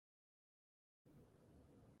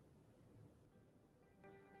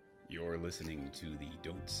You're listening to the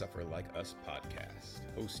Don't Suffer Like Us podcast,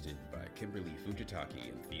 hosted by Kimberly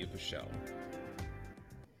Fujitaki and Thea Pichelle.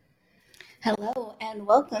 Hello and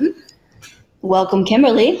welcome. Welcome,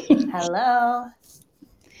 Kimberly. Hello.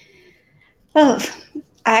 Oh,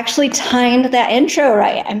 I actually timed that intro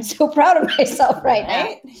right. I'm so proud of myself right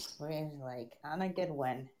now. We're like on a good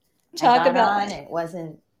one. Talk I got about on. It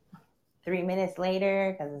wasn't 3 minutes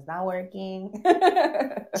later because it's not working.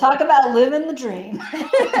 Talk about living the dream.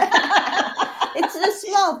 It's the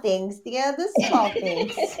small things, Thea. The small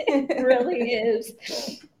things. It really is.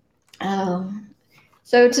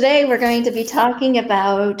 So today we're going to be talking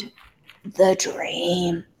about the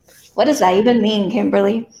dream. What does that even mean,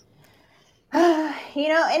 Kimberly?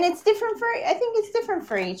 And it's different I think it's different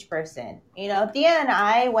for each person. Thea and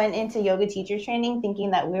I went into yoga teacher training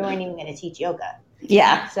thinking that we weren't even going to teach yoga.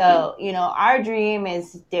 Yeah. So, our dream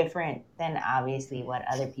is different than obviously what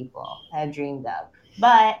other people have dreamed of.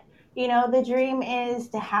 But, the dream is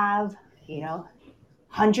to have,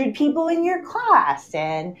 100 people in your class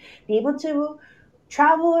and be able to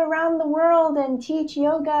travel around the world and teach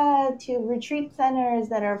yoga to retreat centers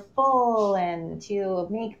that are full and to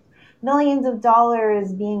make millions of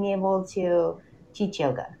dollars being able to teach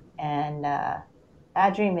yoga. And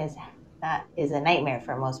that dream is a nightmare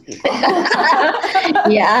for most people.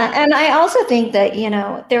 Yeah. And I also think that,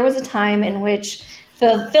 there was a time in which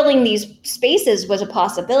fulfilling these spaces was a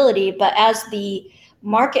possibility, but as the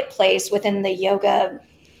marketplace within the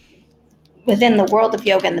world of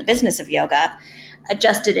yoga and the business of yoga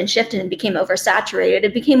adjusted and shifted and became oversaturated,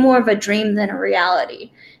 it became more of a dream than a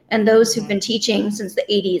reality. And those who've been teaching since the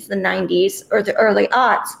 80s, the 90s, or the early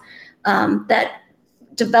aughts, that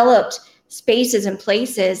developed spaces and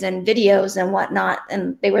places and videos and whatnot,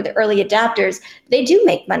 and they were the early adapters, they do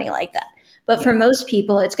make money like that. But for most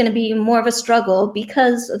people, it's going to be more of a struggle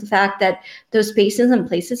because of the fact that those spaces and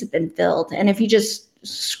places have been filled. And if you just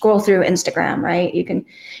scroll through Instagram, right, you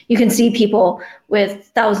can see people with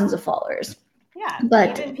thousands of followers. Yeah,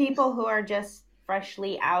 but even people who are just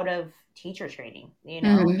freshly out of teacher training,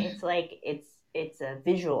 it's like it's a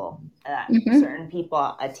visual that certain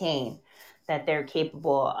people attain, that they're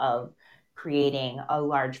capable of creating a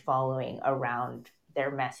large following around their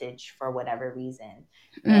message for whatever reason.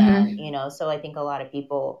 And, so I think a lot of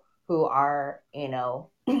people who are,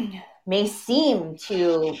 may seem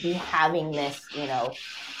to be having this,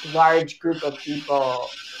 large group of people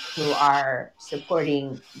who are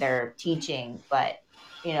supporting their teaching, but,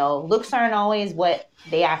 looks aren't always what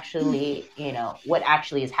they actually, what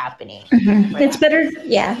actually is happening. It's better.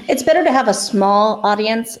 Yeah. It's better to have a small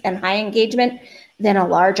audience and high engagement than a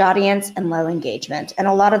large audience and low engagement. And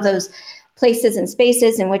a lot of those places and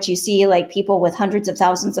spaces in which you see like people with hundreds of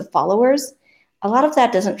thousands of followers, a lot of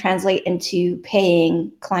that doesn't translate into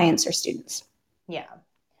paying clients or students. Yeah.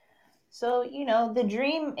 So, the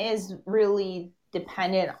dream is really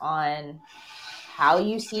dependent on how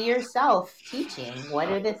you see yourself teaching. What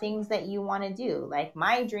are the things that you want to do? Like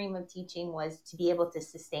my dream of teaching was to be able to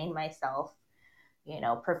sustain myself,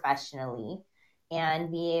 professionally,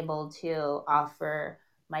 and be able to offer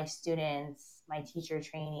my students, my teacher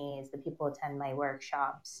trainees, the people who attend my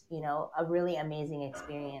workshops, a really amazing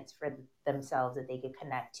experience for themselves that they could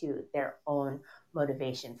connect to their own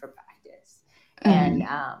motivation for practice. And,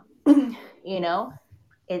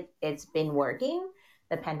 it's been working.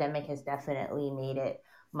 The pandemic has definitely made it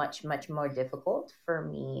much, much more difficult for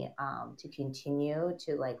me to continue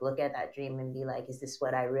to look at that dream and be like, is this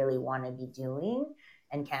what I really want to be doing?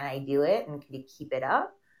 And can I do it? And can you keep it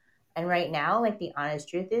up? And right now, the honest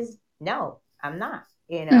truth is, no, I'm not.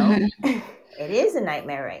 It is a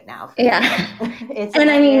nightmare right now. It's a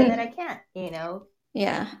nightmare that I can't,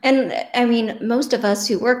 Yeah. And I mean, most of us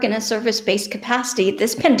who work in a service-based capacity,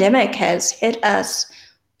 this pandemic has hit us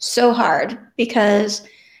so hard because,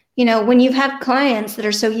 when you have clients that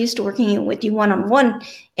are so used to working with you one-on-one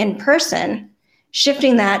in person,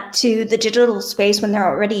 shifting that to the digital space when they're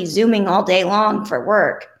already Zooming all day long for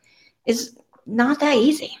work is not that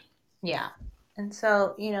easy. Yeah. And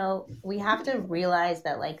so, we have to realize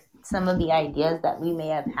that some of the ideas that we may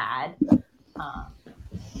have had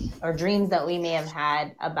or dreams that we may have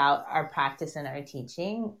had about our practice and our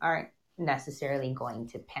teaching aren't necessarily going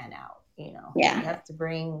to pan out. We have to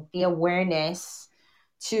bring the awareness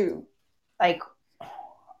to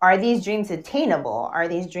are these dreams attainable? Are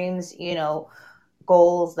these dreams,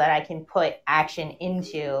 goals that I can put action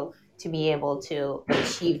into to be able to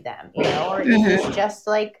achieve them, or is this just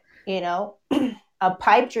a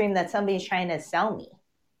pipe dream that somebody's trying to sell me?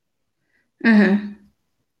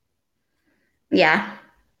 Yeah.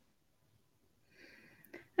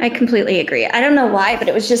 I completely agree. I don't know why, but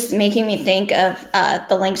it was just making me think of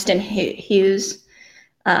the Langston Hughes,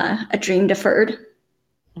 A Dream Deferred.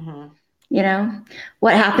 Mm-hmm. You know,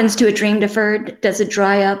 what happens to a dream deferred? Does it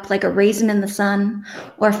dry up like a raisin in the sun,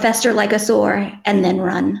 or fester like a sore and then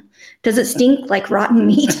run? Does it stink like rotten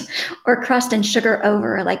meat, or crust and sugar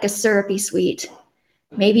over like a syrupy sweet?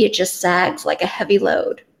 Maybe it just sags like a heavy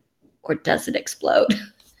load, or does it explode?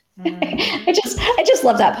 Mm-hmm. I just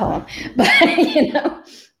love that poem, but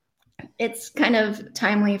it's kind of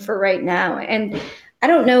timely for right now. And I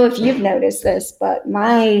don't know if you've noticed this, but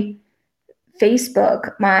my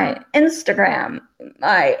Facebook, my Instagram,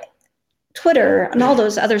 my Twitter, and all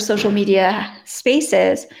those other social media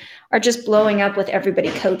spaces are just blowing up with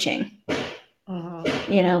everybody coaching.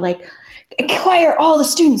 Like acquire all the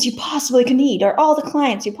students you possibly can need, or all the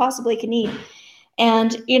clients you possibly can need.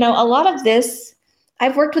 And, a lot of this,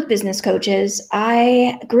 I've worked with business coaches.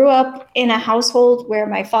 I grew up in a household where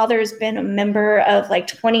my father has been a member of like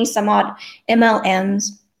 20 some odd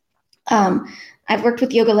MLMs. I've worked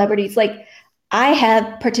with yogalebrities. Like, I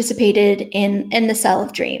have participated in the sale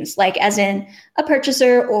of dreams, like as in a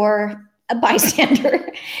purchaser or a bystander,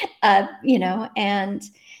 and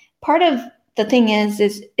part of the thing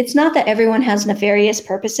is it's not that everyone has nefarious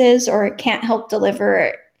purposes or can't help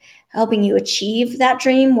deliver, helping you achieve that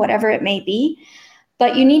dream, whatever it may be,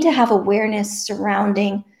 but you need to have awareness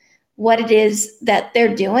surrounding what it is that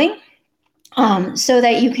they're doing, so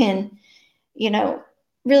that you can,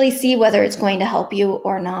 really see whether it's going to help you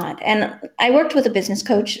or not. And I worked with a business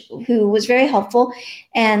coach who was very helpful,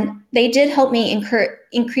 and they did help me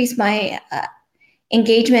increase my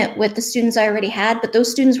engagement with the students I already had, but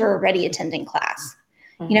those students were already attending class.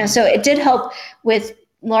 So it did help with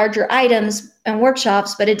larger items and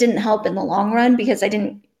workshops, but it didn't help in the long run because it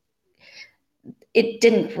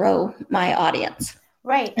didn't grow my audience.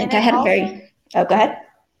 Right. Like, I had go ahead.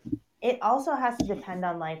 It also has to depend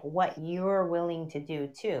on like what you're willing to do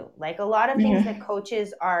too. Like, a lot of things that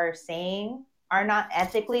coaches are saying are not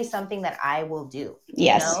ethically something that I will do.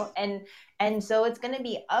 Yes. And so it's going to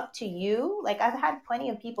be up to you. Like, I've had plenty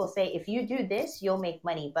of people say, if you do this, you'll make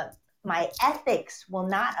money, but my ethics will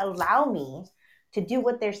not allow me to do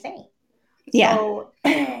what they're saying. Yeah. So,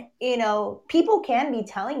 people can be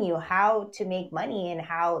telling you how to make money, and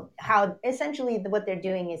how essentially what they're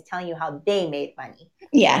doing is telling you how they made money.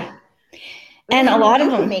 Yeah. And a lot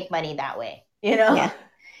of them can make money that way, Yeah.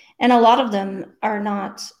 And a lot of them are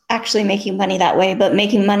not actually making money that way, but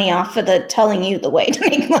making money off of the telling you the way to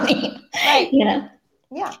make money. Right. Yeah.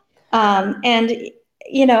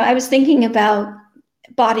 And I was thinking about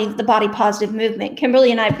the body positive movement.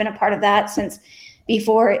 Kimberly and I have been a part of that since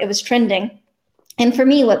before it was trending. And for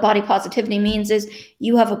me, what body positivity means is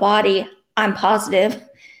you have a body, I'm positive,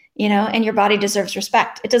 and your body deserves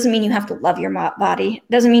respect. It doesn't mean you have to love your body.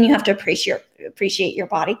 It doesn't mean you have to appreciate your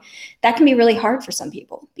body. That can be really hard for some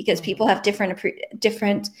people because people have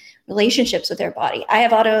different relationships with their body. I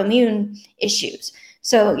have autoimmune issues.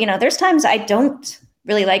 So, there's times I don't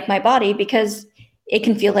really like my body because it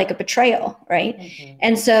can feel like a betrayal, right? Mm-hmm.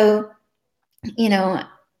 And so,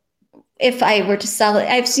 if I were to sell it,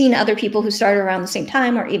 I've seen other people who started around the same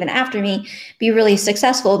time or even after me be really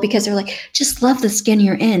successful because they're like, just love the skin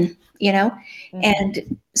you're in,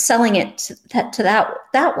 and selling it to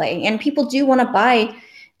that way. And people do want to buy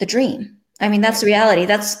the dream. I mean, that's the reality.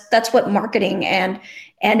 That's what marketing and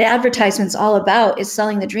advertisement's all about, is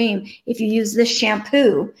selling the dream. If you use this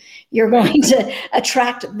shampoo, you're going to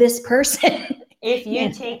attract this person. If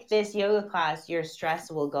you take this yoga class, your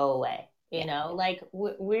stress will go away. Like,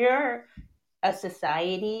 we're a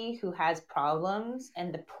society who has problems,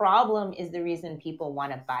 and the problem is the reason people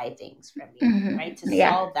want to buy things from you, right? To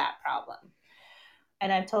solve that problem.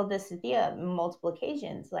 And I've told this to Thea multiple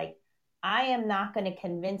occasions. Like, I am not going to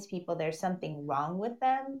convince people there's something wrong with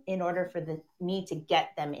them in order for me to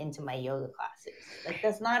get them into my yoga classes. Like,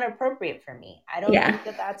 that's not appropriate for me. I don't think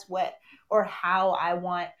that that's what or how I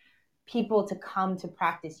want people to come to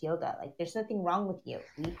practice yoga. Like, there's nothing wrong with you.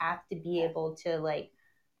 We have to be able to like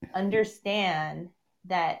understand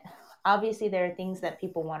that obviously there are things that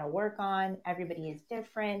people want to work on. Everybody is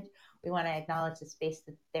different. We want to acknowledge the space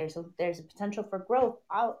that there's a potential for growth,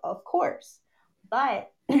 of course.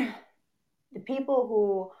 But the people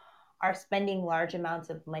who are spending large amounts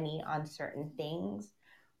of money on certain things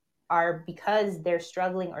are because they're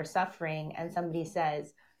struggling or suffering, and somebody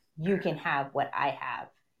says, you can have what I have.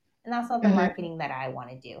 And that's not the marketing that I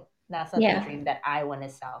want to do. That's not the dream that I want to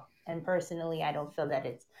sell. And personally, I don't feel that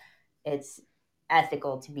it's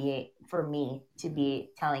ethical for me to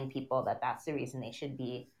be telling people that that's the reason they should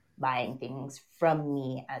be buying things from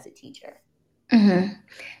me as a teacher. Mm-hmm.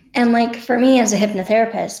 And like for me as a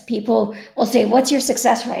hypnotherapist, people will say, what's your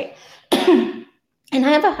success rate? And I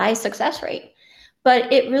have a high success rate,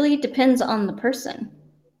 but it really depends on the person.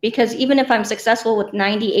 Because even if I'm successful with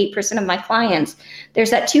 98% of my clients, there's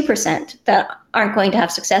that 2% that aren't going to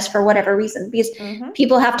have success for whatever reason, because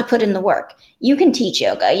people have to put in the work. You can teach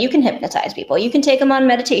yoga, you can hypnotize people, you can take them on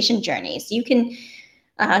meditation journeys, you can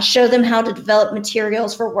show them how to develop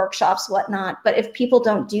materials for workshops, whatnot. But if people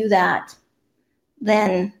don't do that,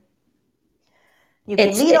 then you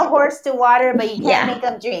can lead a horse to water, but you can't make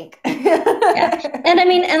them drink. Yeah. And I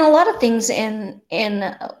mean, and a lot of things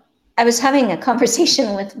I was having a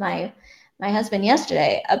conversation with my husband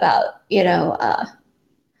yesterday about,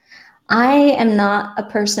 I am not a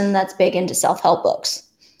person that's big into self-help books,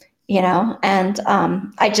 and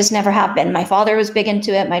I just never have been. My father was big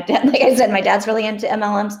into it. My dad, like I said, my dad's really into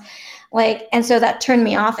MLMs, and so that turned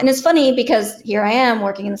me off. And it's funny because here I am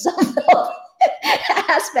working in the self-help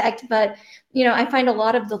aspect, but I find a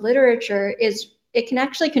lot of the literature it can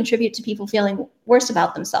actually contribute to people feeling worse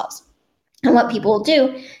about themselves. And what people will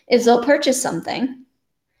do is they'll purchase something,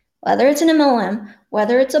 whether it's an MLM,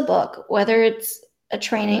 whether it's a book, whether it's a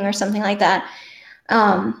training or something like that.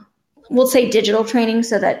 We'll say digital training,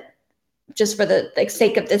 so that just for the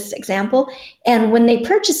sake of this example. And when they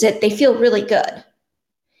purchase it, they feel really good.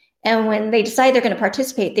 And when they decide they're going to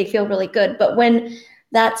participate, they feel really good. But when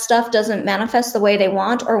that stuff doesn't manifest the way they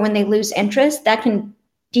want, or when they lose interest, that can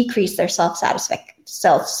decrease their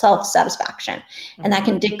self-satisfaction, and that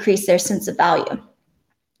can decrease their sense of value.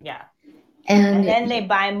 Yeah. And then they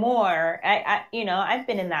buy more. I've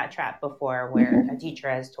been in that trap before where a teacher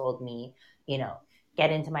has told me, get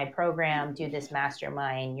into my program, do this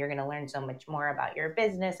mastermind. You're going to learn so much more about your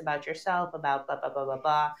business, about yourself, about blah, blah, blah, blah,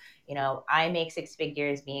 blah. I make 6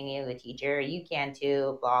 figures being a yoga teacher. You can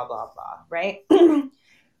too, blah, blah, blah. Right.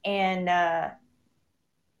 And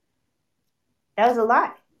that was a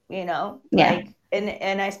lie, and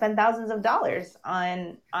I spent thousands of dollars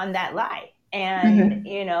on that lie. And,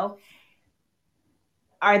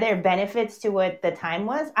 are there benefits to what the time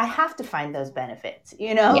was? I have to find those benefits,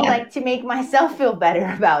 to make myself feel better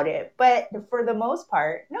about it. But for the most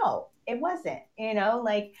part, no, it wasn't,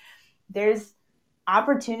 there's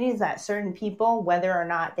opportunities that certain people, whether or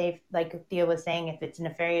not they've, like Thea was saying, if it's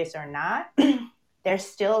nefarious or not, they're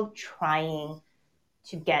still trying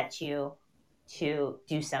to get you to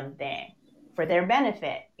do something for their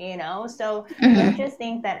benefit, so don't just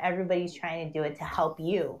think that everybody's trying to do it to help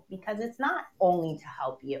you, because it's not only to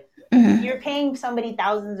help you. If you're paying somebody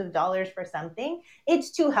thousands of dollars for something,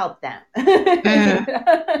 it's to help them.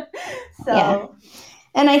 So,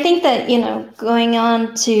 and I think that, going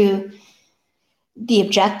on to the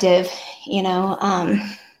objective,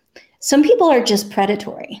 some people are just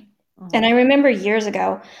predatory. And I remember years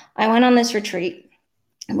ago, I went on this retreat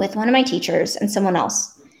with one of my teachers and someone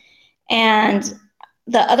else. And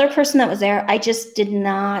the other person that was there, I just did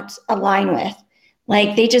not align with.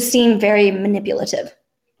 They just seemed very manipulative.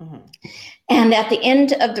 And at the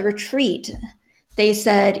end of the retreat, they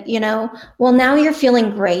said, well, now you're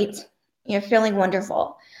feeling great. You're feeling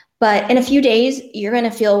wonderful. But in a few days, you're going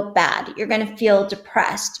to feel bad. You're going to feel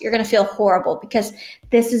depressed. You're going to feel horrible because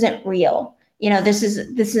this isn't real. This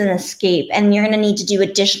is an escape, and you're going to need to do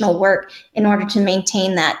additional work in order to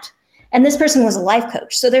maintain that. And this person was a life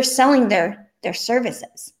coach, so they're selling their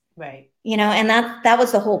services, right? And that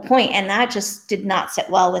was the whole point, and that just did not sit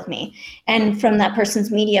well with me. And from that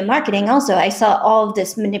person's media marketing, also, I saw all of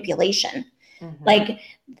this manipulation,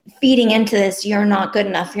 feeding into this: you're not good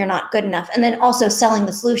enough, you're not good enough, and then also selling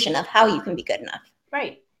the solution of how you can be good enough,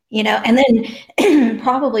 right? And then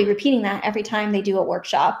probably repeating that every time they do a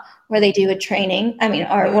workshop or they do a training,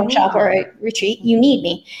 or a workshop or a retreat. You need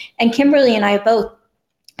me. And Kimberly and I both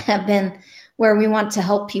have been where we want to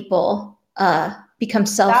help people become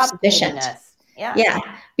self-sufficient. Yeah.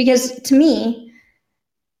 Because to me,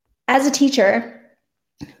 as a teacher,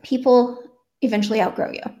 people eventually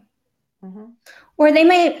outgrow you. Or they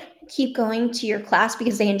might keep going to your class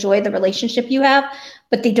because they enjoy the relationship you have,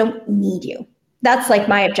 but they don't need you. That's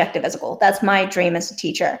my objective as a goal. That's my dream as a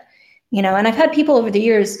teacher. And I've had people over the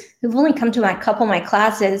years who've only come to a couple of my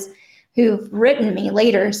classes who've written me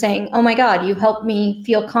later saying, oh my God, you helped me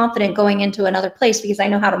feel confident going into another place because I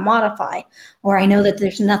know how to modify, or I know that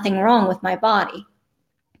there's nothing wrong with my body.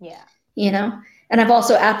 Yeah. And I've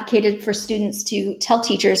also advocated for students to tell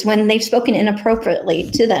teachers when they've spoken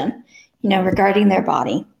inappropriately to them, regarding their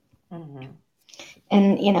body.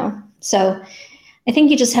 And, so I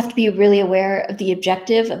think you just have to be really aware of the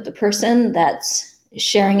objective of the person that's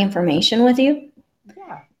sharing information with you.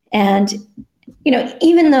 Yeah. And,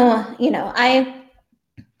 even though,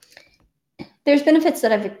 there's benefits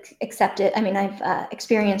that I've accepted. I mean, I've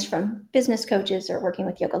experienced from business coaches or working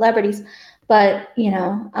with yoga celebrities, but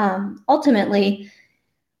ultimately,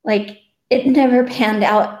 like, it never panned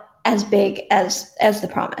out as big as the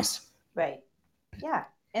promise. Right. Yeah.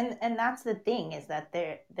 And that's the thing, is that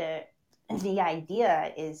the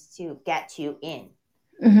idea is to get you in.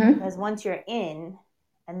 Because once you're in,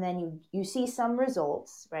 and then you see some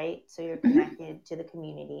results, right? So you're connected to the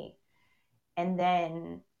community, and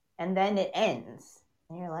then it ends,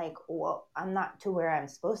 and you're like, well, I'm not to where I'm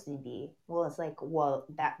supposed to be. Well, it's like, well,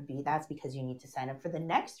 that's because you need to sign up for the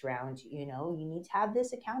next round. You need to have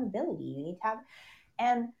this accountability. You need to have,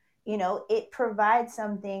 and it provides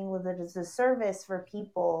something with it as a service for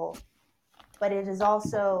people, but it is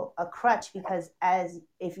also a crutch, because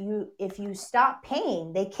if you stop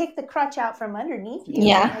paying, they kick the crutch out from underneath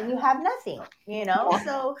you, and you have nothing.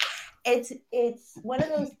 So it's one of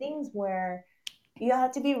those things where you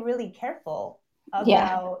have to be really careful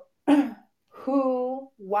about who,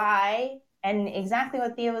 why, and exactly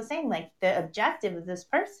what Thea was saying, like the objective of this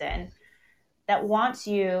person that wants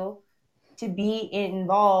you to be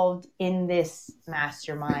involved in this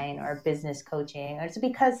mastermind or business coaching. It's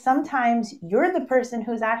because sometimes you're the person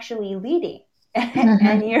who's actually leading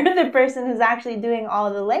and you're the person who's actually doing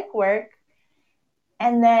all the legwork.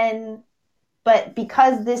 And then, but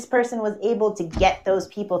because this person was able to get those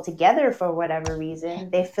people together for whatever reason,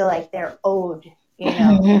 they feel like they're owed,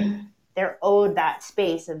 they're owed that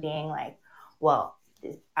space of being like, well,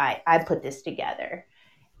 I put this together.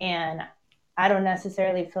 And I don't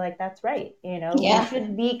necessarily feel like that's right. You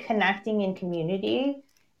should be connecting in community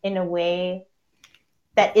in a way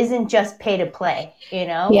that isn't just pay to play,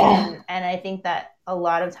 And I think that a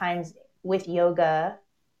lot of times with yoga,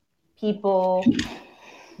 people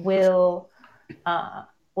will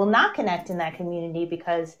not connect in that community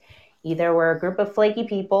because either we're a group of flaky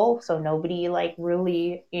people, so nobody like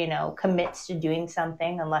really, commits to doing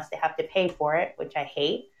something unless they have to pay for it, which I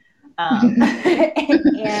hate.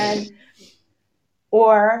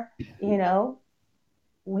 Or,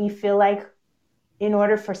 we feel like in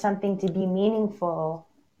order for something to be meaningful,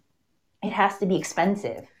 it has to be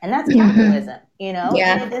expensive. And that's capitalism, and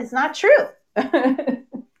it is not true.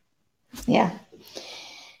 Yeah.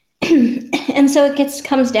 And so it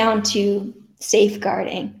comes down to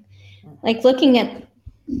safeguarding, like looking at,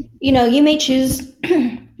 you may choose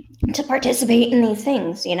to participate in these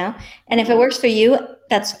things, and if it works for you,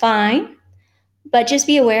 that's fine. But just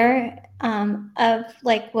be aware of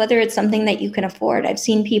like whether it's something that you can afford. I've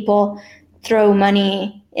seen people throw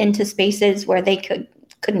money into spaces where they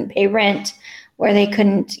couldn't pay rent, where they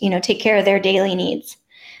couldn't, take care of their daily needs.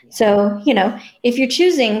 So, if you're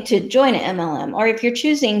choosing to join an MLM, or if you're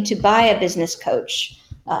choosing to buy a business coach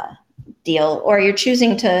deal, or you're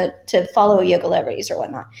choosing to follow yoga celebrities or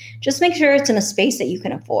whatnot, just make sure it's in a space that you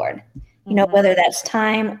can afford, whether that's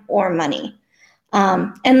time or money.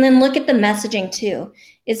 And then look at the messaging too.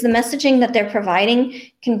 Is the messaging that they're providing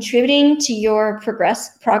contributing to your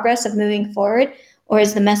progress of moving forward? Or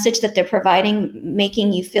is the message that they're providing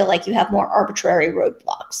making you feel like you have more arbitrary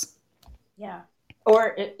roadblocks? Yeah.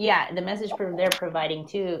 Or, the message they're providing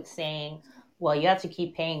too, saying, well, you have to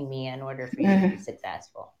keep paying me in order for you to be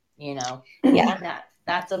successful.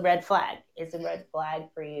 That's a red flag. It's a red flag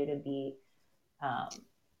for you to be.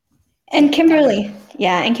 And Kimberly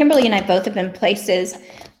and I both have been places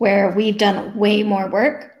where we've done way more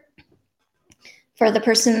work for the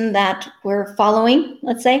person that we're following,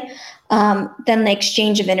 let's say, than the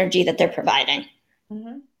exchange of energy that they're providing.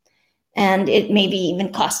 And it maybe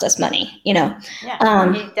even cost us money, Yeah,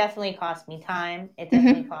 it definitely cost me time. It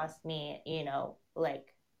definitely cost me,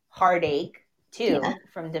 like heartache too,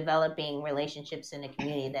 from developing relationships in a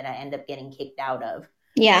community that I end up getting kicked out of.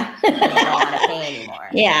 Yeah. Because they don't want to pay anymore.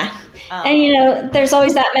 Yeah. And, there's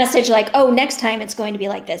always that message like, oh, next time it's going to be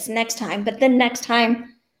like this, next time. But then next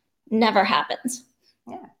time never happens.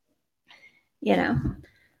 Yeah.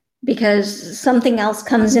 Because something else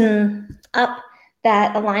comes in up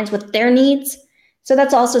that aligns with their needs. So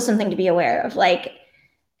that's also something to be aware of. Like,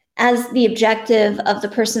 as the objective of the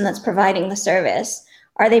person that's providing the service,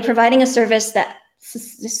 are they providing a service that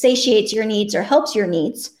satiates your needs or helps your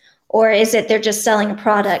needs? Or is it they're just selling a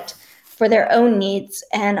product for their own needs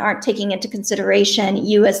and aren't taking into consideration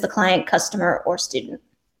you as the client, customer, or student?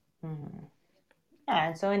 Yeah,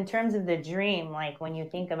 and so in terms of the dream, like when you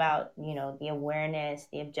think about, the awareness,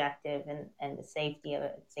 the objective, and the safety of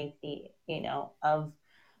of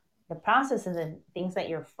the process of the things that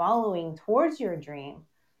you're following towards your dream,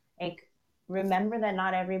 like remember that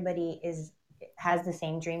not everybody has the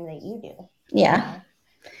same dream that you do. Yeah.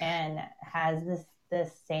 And has the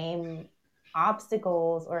same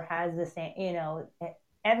obstacles or has the same,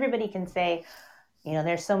 everybody can say,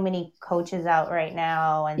 there's so many coaches out right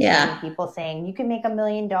now and so many people saying you can make $1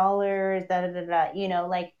 million,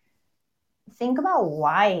 like think about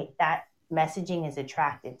why that messaging is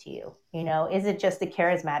attractive to you. Is it just the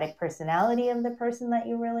charismatic personality of the person that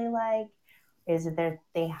you really like? Is it that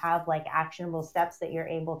they have like actionable steps that you're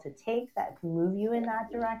able to take that can move you in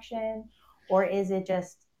that direction? Or is it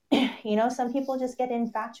just, some people just get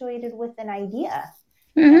infatuated with an idea.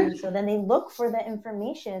 And so then they look for the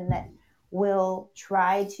information that will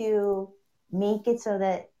try to make it so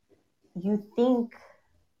that you think,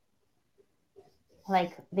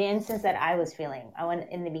 like the instance that I was feeling.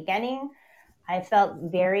 In the beginning, I felt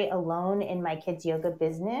very alone in my kids' yoga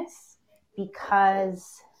business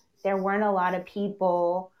because there weren't a lot of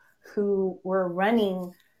people who were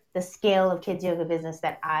running the scale of kids' yoga business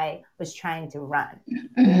that I was trying to run,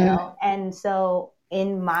 And so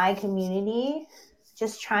in my community,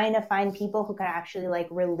 just trying to find people who could actually like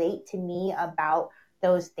relate to me about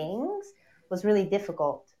those things was really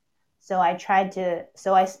difficult. So I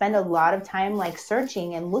spent a lot of time like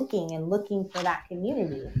searching and looking for that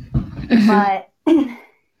community, but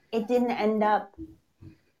it didn't end up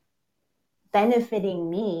benefiting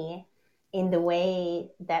me in the way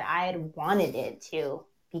that I had wanted it to,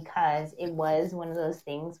 because it was one of those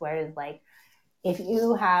things where it's like, if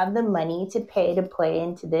you have the money to pay to play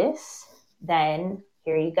into this, then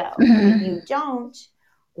here you go. If you don't,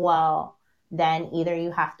 well, then either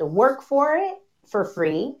you have to work for it for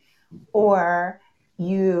free or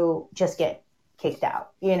you just get kicked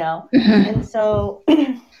out, And so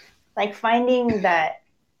like finding that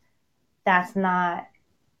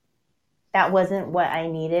wasn't what I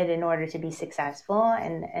needed in order to be successful,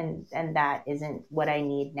 and that isn't what I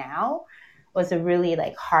need now, was a really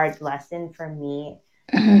like hard lesson for me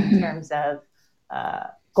in terms of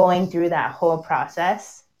going through that whole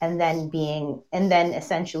process and then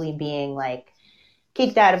essentially being like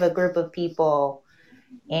kicked out of a group of people,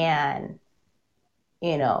 and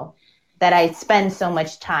that I spend so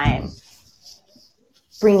much time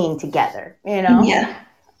bringing together, Yeah.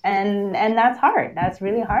 And that's hard. That's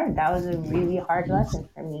really hard. That was a really hard lesson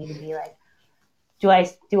for me to be like, do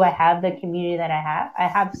I have the community that I have? I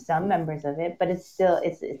have some members of it, but it's still,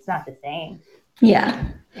 it's not the same. Yeah.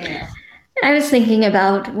 I was thinking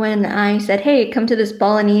about when I said, hey, come to this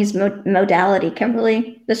Balinese modality,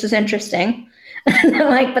 Kimberly, this is interesting.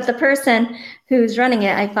 Like, but the person who's running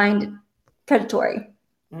it, I find predatory.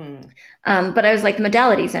 But I was like, the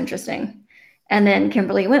modality is interesting. And then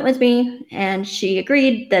Kimberly went with me and she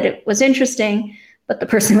agreed that it was interesting, but the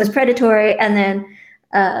person was predatory. And then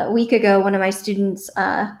a week ago, one of my students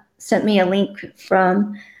sent me a link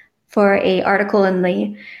for a article in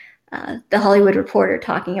the Hollywood Reporter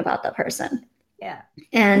talking about the person. Yeah.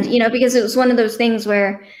 And, because it was one of those things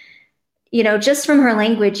where, just from her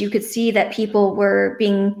language, you could see that people were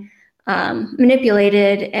being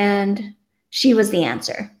manipulated and she was the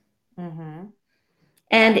answer.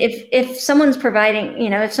 And if someone's providing,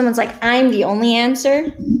 if someone's like, I'm the only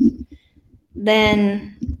answer,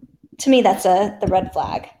 then to me, that's the red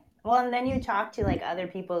flag. Well, and then you talk to like other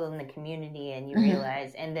people in the community and you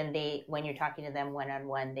realize, and then when you're talking to them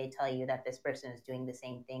one-on-one, they tell you that this person is doing the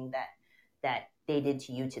same thing that they did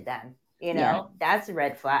to you to them. That's a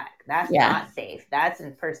red flag. That's not safe. That's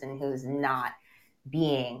a person who's not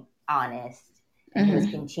being honest and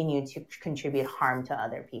who's continued to contribute harm to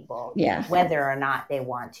other people, whether or not they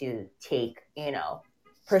want to take,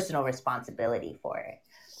 personal responsibility for it.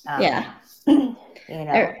 And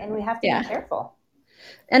we have to be careful.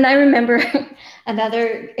 And I remember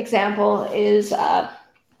another example is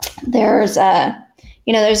there's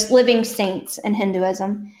living saints in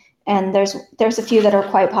Hinduism, and there's a few that are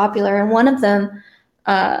quite popular, and one of them,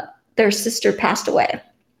 their sister passed away,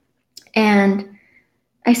 and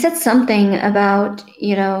I said something about,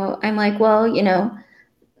 I'm like, well,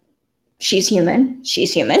 she's human,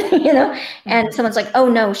 and someone's like, oh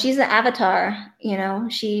no, she's an avatar,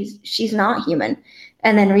 she's not human.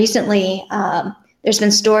 And then recently, there's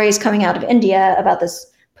been stories coming out of India about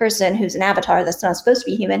this person who's an avatar that's not supposed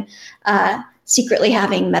to be human, secretly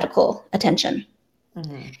having medical attention.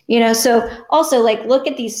 So also like, look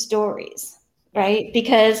at these stories, right?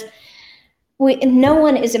 Because no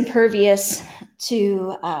one is impervious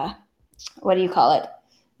to what do you call it?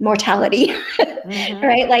 Mortality,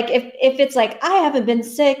 right? Like if it's like, I haven't been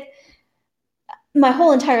sick my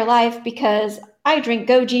whole entire life because I drink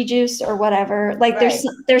goji juice or whatever. Like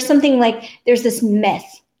there's something like, there's this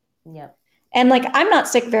myth. Yep. And like, I'm not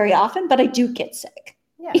sick very often, but I do get sick.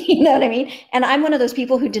 Yeah. You know what I mean? And I'm one of those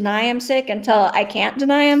people who deny I'm sick until I can't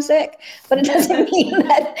deny I'm sick, but it doesn't mean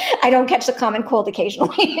that I don't catch the common cold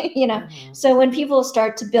occasionally, you know? Mm-hmm. So when people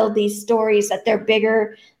start to build these stories that they're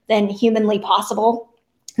bigger than humanly possible,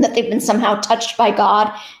 that they've been somehow touched by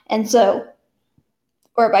God, and so,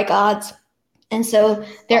 or by gods, and so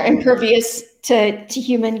they're impervious to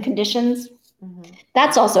human conditions, Mm-hmm.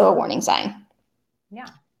 that's also a warning sign. Yeah.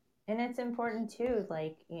 And it's important too,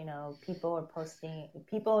 like, you know, people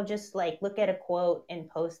just like look at a quote and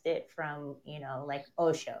post it from, you know, like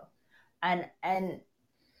Osho. And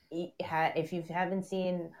if you haven't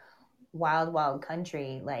seen Wild Wild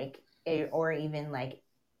Country, like, or even like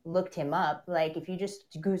looked him up, like if you just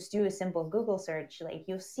do a simple Google search, like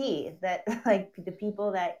you'll see that like the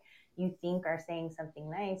people that you think are saying something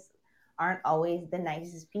nice aren't always the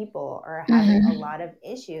nicest people or having a lot of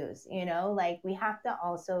issues, you know, like we have to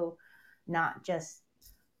also not just,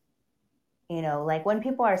 you know, like when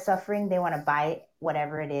people are suffering, they want to buy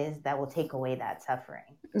whatever it is that will take away that suffering.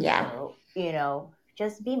 Yeah. So, you know,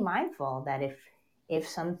 just be mindful that if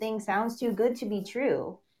something sounds too good to be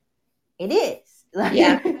true, it is.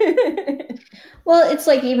 Yeah. Well, it's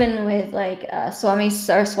like even with like Swami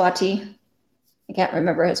Saraswati, I can't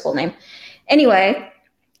remember his full name. Anyway,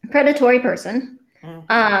 predatory person,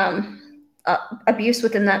 abuse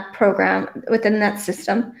within that program, within that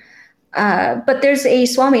system. But there's a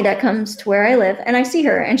Swami that comes to where I live, and I see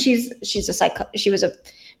her, and she's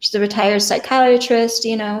a retired psychiatrist,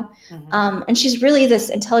 you know, and she's really this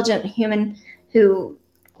intelligent human who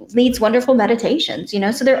leads wonderful meditations, you know.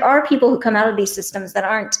 So there are people who come out of these systems that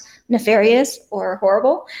aren't nefarious or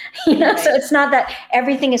horrible, you know. Right. So it's not that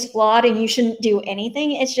everything is flawed and you shouldn't do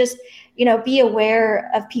anything. It's just, you know, be aware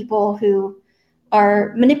of people who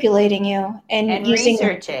are manipulating you and using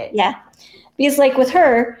research it. Yeah, because like with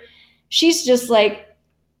her, she's just like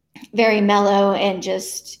very mellow and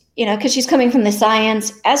just, you know, because she's coming from the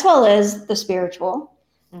science as well as the spiritual,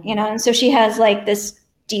 you know, and so she has like this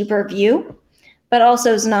deeper view, but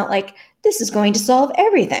also is not like, this is going to solve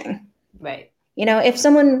everything. Right. You know, if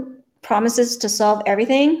someone promises to solve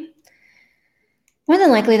everything, more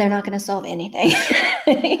than likely they're not going to solve anything.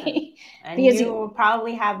 And because you will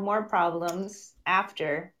probably have more problems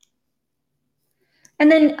after.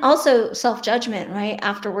 And then also self-judgment, right?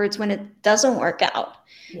 Afterwards, when it doesn't work out.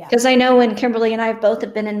 Yeah. Because I know when Kimberly and I both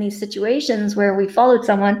have been in these situations where we followed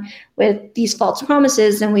someone with these false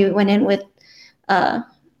promises and we went in with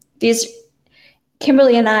these.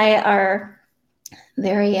 Kimberly and I are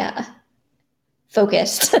very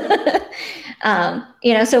focused.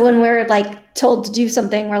 You know, so when we're like told to do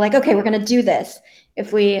something, we're like, okay, we're going to do this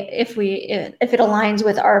if it aligns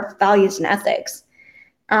with our values and ethics.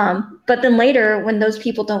 But then later, when those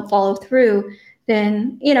people don't follow through,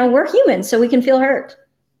 then, you know, we're humans, so we can feel hurt.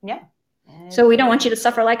 Yeah. So we don't want you to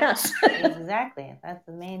suffer like us. Exactly. That's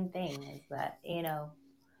the main thing, is that, you know,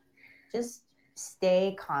 just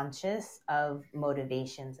stay conscious of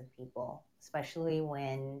motivations of people, especially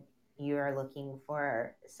when you're looking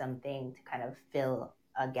for something to kind of fill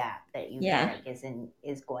a gap that you feel like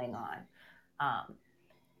is going on.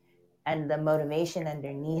 And the motivation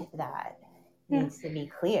underneath that needs to be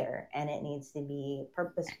clear, and it needs to be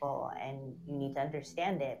purposeful, and you need to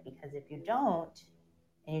understand it, because if you don't,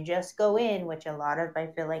 and you just go in, which a lot of, I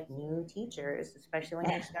feel like, new teachers, especially when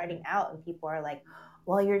you're starting out and people are like,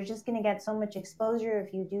 well, you're just going to get so much exposure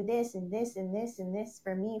if you do this and this and this and this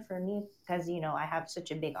for me, because, you know, I have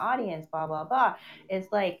such a big audience, blah, blah, blah.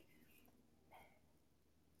 It's like,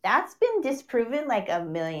 that's been disproven like a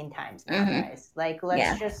million times now, guys. Like,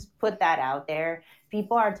 let's just put that out there.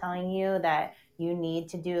 People are telling you that you need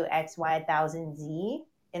to do X, Y, 1000 Z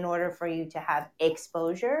in order for you to have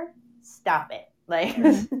exposure. Stop it. Like,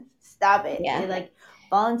 stop it. Yeah. Like,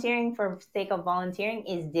 volunteering for sake of volunteering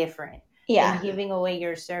is different than giving away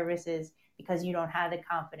your services because you don't have the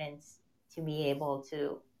confidence to be able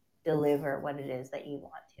to deliver what it is that you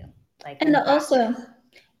want to. Like, and also,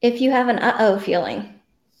 if you have an uh-oh feeling,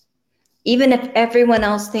 even if everyone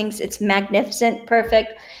else thinks it's magnificent,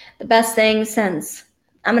 perfect, the best thing since,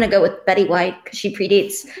 I'm going to go with Betty White because she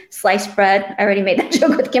predates sliced bread. I already made that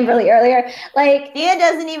joke with Kimberly earlier. Like, Thea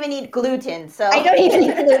doesn't even eat gluten, so. I don't even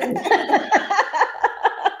eat gluten.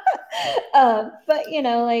 But, you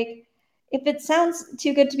know, like, if it sounds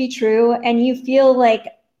too good to be true and you feel like,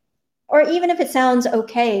 or even if it sounds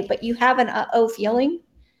okay, but you have an uh-oh feeling,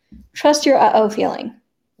 trust your uh-oh feeling.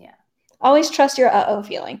 Yeah. Always trust your uh-oh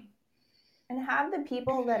feeling. And have the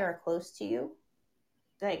people that are close to you,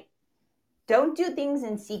 like, don't do things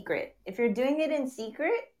in secret. If you're doing it in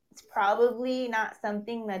secret, it's probably not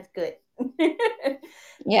something that's good.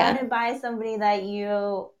 Yeah. Run it by somebody that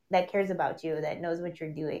you that cares about you, that knows what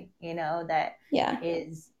you're doing, that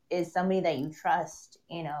is somebody that you trust,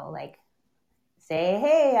 like say,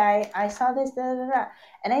 hey, I saw this, da, da, da.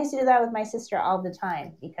 And I used to do that with my sister all the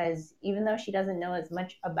time, because even though she doesn't know as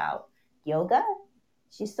much about yoga,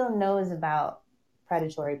 she still knows about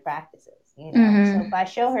predatory practices, So if I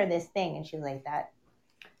show her this thing and she's like, that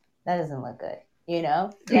doesn't look good,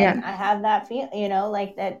 then I have that feel,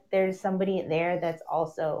 like that there's somebody there that's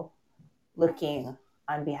also looking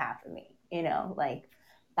on behalf of me, like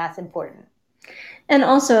that's important. And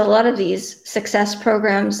also a lot of these success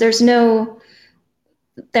programs,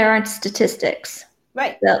 there aren't statistics.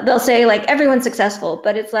 Right. They'll say like everyone's successful,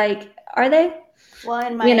 but it's like, are they? Well,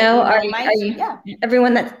 and are you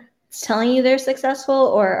everyone that's telling you they're successful,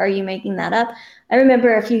 or are you making that up? I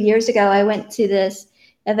remember a few years ago, I went to this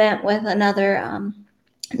event with another,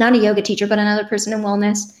 not a yoga teacher, but another person in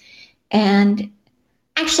wellness. And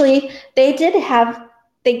actually they gave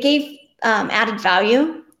added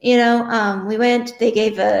value. We went, they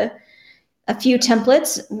gave a few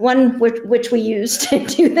templates, one which we used to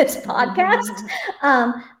do this podcast.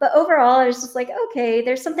 But overall, I was just like, okay,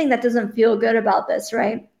 there's something that doesn't feel good about this,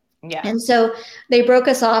 right? Yeah. And so they broke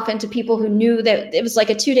us off into people who knew that it was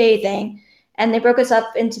like a 2-day thing. And they broke us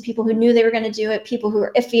up into people who knew they were going to do it, people who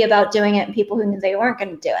were iffy about doing it, and people who knew they weren't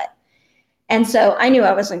going to do it. And so I knew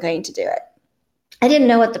I wasn't going to do it. I didn't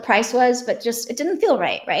know what the price was, but just it didn't feel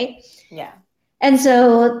right? Yeah. And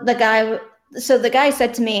so the guy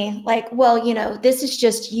said to me, like, well, this is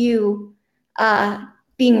just you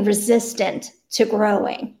being resistant to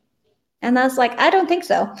growing. And I was like, I don't think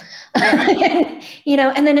so.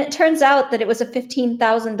 And then it turns out that it was a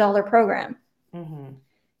 $15,000 program. Mm-hmm.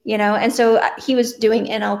 And so he was doing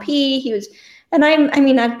NLP.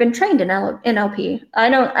 I've been trained in NLP.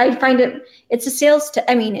 I find it's a sales,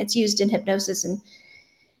 it's used in hypnosis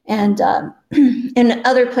and in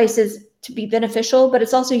other places to be beneficial, but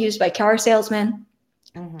it's also used by car salesmen,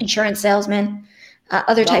 insurance salesmen,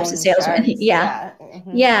 other types of salesmen. Yeah.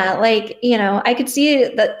 Mm-hmm. Yeah. Like, I could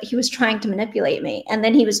see that he was trying to manipulate me, and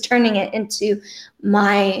then he was turning it into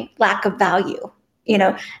my lack of value.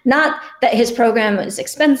 Not that his program is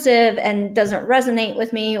expensive and doesn't resonate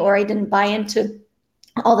with me, or I didn't buy into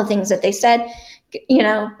all the things that they said,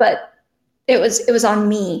 but it was on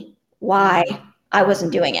me why I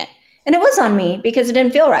wasn't doing it. And it was on me because it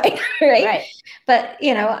didn't feel right. Right. But,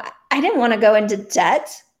 I didn't want to go into debt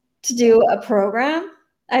to do a program.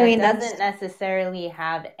 That doesn't necessarily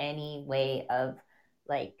have any way of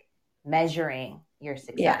like measuring your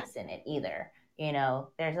success in it either.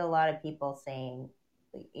 There's a lot of people saying,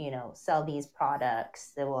 sell these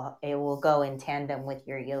products. It will go in tandem with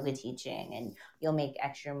your yoga teaching, and you'll make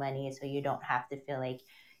extra money, so you don't have to feel like,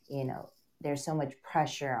 there's so much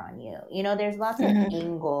pressure on you. There's lots of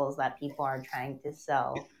angles that people are trying to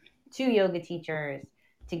sell to yoga teachers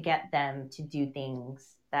to get them to do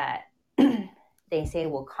things that they say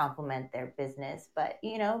will complement their business. But,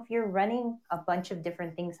 if you're running a bunch of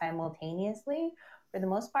different things simultaneously, for the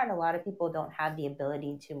most part, a lot of people don't have the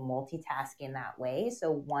ability to multitask in that way. So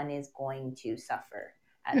one is going to suffer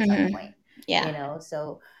at some point. Yeah.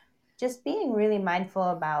 So just being really mindful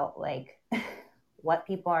about like what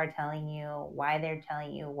people are telling you, why they're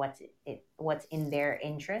telling you, what's in their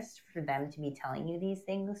interest for them to be telling you these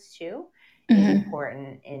things too, is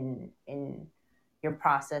important in your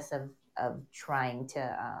process of trying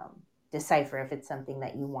to decipher if it's something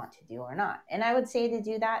that you want to do or not. And I would say to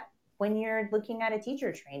do that when you're looking at a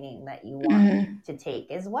teacher training that you want to take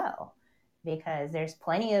as well, because there's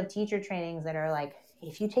plenty of teacher trainings that are like,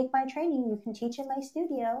 if you take my training, you can teach in my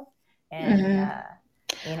studio. And,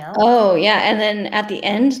 Oh, yeah. And then at the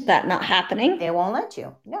end, that not happening. They won't let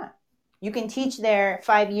you. Yeah. You can teach there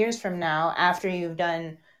 5 years from now after you've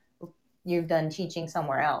done teaching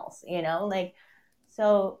somewhere else,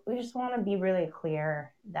 so we just want to be really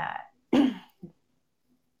clear that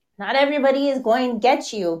not everybody is going to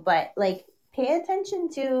get you, but like pay attention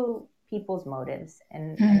to people's motives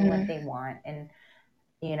and what they want. And,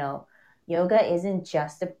 yoga isn't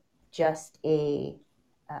just a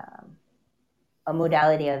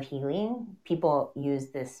modality of healing. People use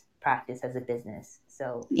this practice as a business.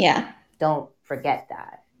 So don't forget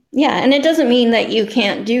that. Yeah. And it doesn't mean that you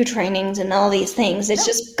can't do trainings and all these things. It's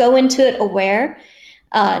just go into it aware.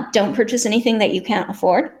 Don't purchase anything that you can't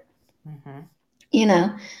afford.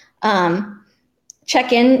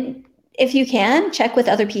 Check in if you can, check with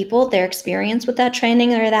other people, their experience with that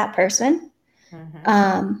training or that person.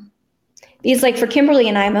 Because like for Kimberly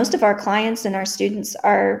and I, most of our clients and our students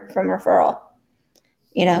are from referral,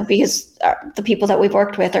 because the people that we've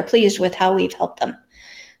worked with are pleased with how we've helped them.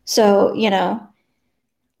 So,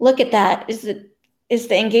 look at that. is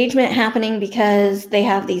the engagement happening because they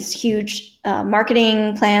have these huge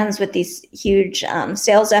marketing plans with these huge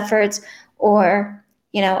sales efforts, or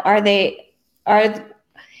have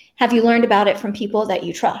you learned about it from people that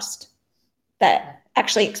you trust that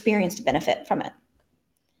actually experienced a benefit from it?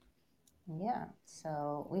 Yeah.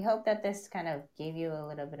 So we hope that this kind of gave you a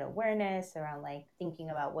little bit of awareness around like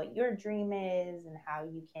thinking about what your dream is and how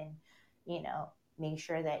you can, make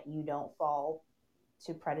sure that you don't fall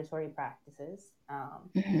to predatory practices.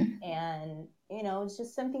 And, it's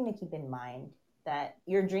just something to keep in mind that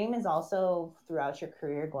your dream is also throughout your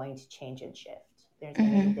career going to change and shift. There's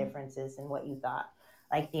going to be differences in what you thought.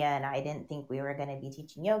 Like Thea and I didn't think we were going to be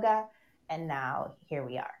teaching yoga, and now here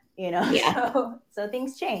we are. So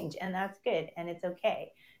things change, and that's good, and it's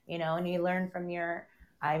okay. And you learn from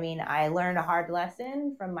I learned a hard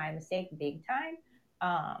lesson from my mistake big time.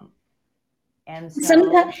 And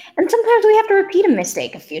sometimes we have to repeat a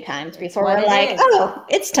mistake a few times before we're like, oh,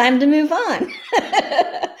 it's time to move on.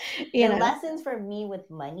 Lessons for me with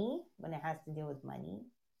money, when it has to do with money,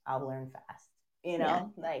 I'll learn fast.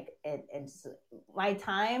 Like it's my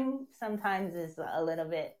time sometimes is a little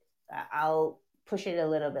bit, I'll push it a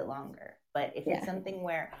little bit longer. But if it's something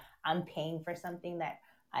where I'm paying for something that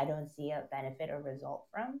I don't see a benefit or result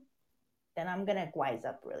from, then I'm going to wise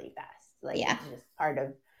up really fast. It's just part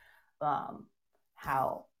of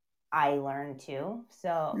how I learn too.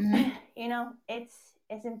 So,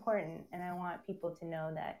 it's important. And I want people to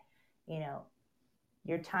know that,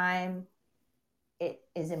 your time, it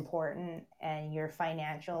is important, and your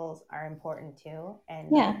financials are important too. And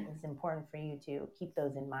it's important for you to keep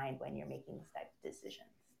those in mind when you're making these type of decisions.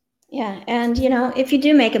 Yeah. And, if you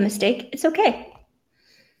do make a mistake, it's okay.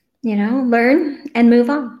 Learn and move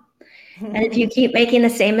on. And if you keep making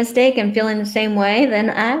the same mistake and feeling the same way,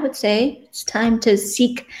 then I would say it's time to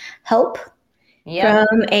seek help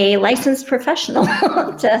from a licensed professional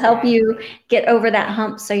to help you get over that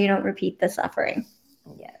hump so you don't repeat the suffering.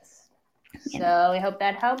 Yes. So we hope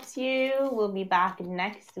that helps you. We'll be back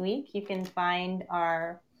next week. You can find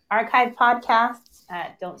our archived podcasts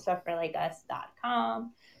at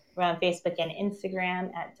don'tsufferlikeus.com. We're on Facebook and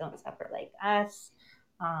Instagram at Don't Suffer Like Us.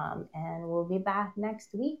 And we'll be back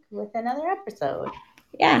next week with another episode.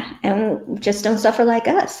 Yeah, and just don't suffer like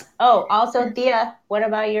us. Oh, also, Thea, what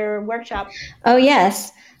about your workshop? Oh,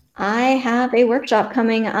 yes. I have a workshop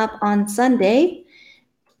coming up on Sunday,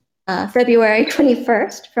 February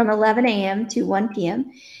 21st from 11 a.m. to 1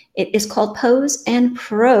 p.m. It is called Pose and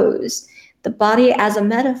Prose, the body as a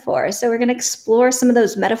metaphor. So we're going to explore some of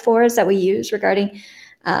those metaphors that we use regarding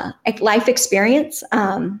life experience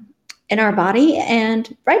in our body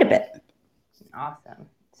and write a bit. Awesome.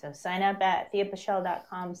 So sign up at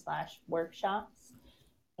theapachelle.com/workshops,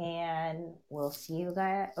 and we'll see you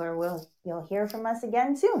guys, or you'll hear from us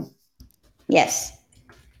again soon. Yes.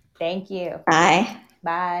 Thank you. Bye.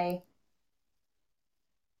 Bye.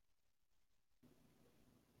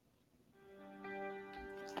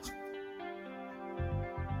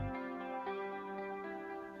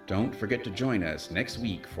 Don't forget to join us next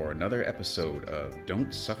week for another episode of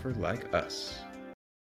Don't Suffer Like Us.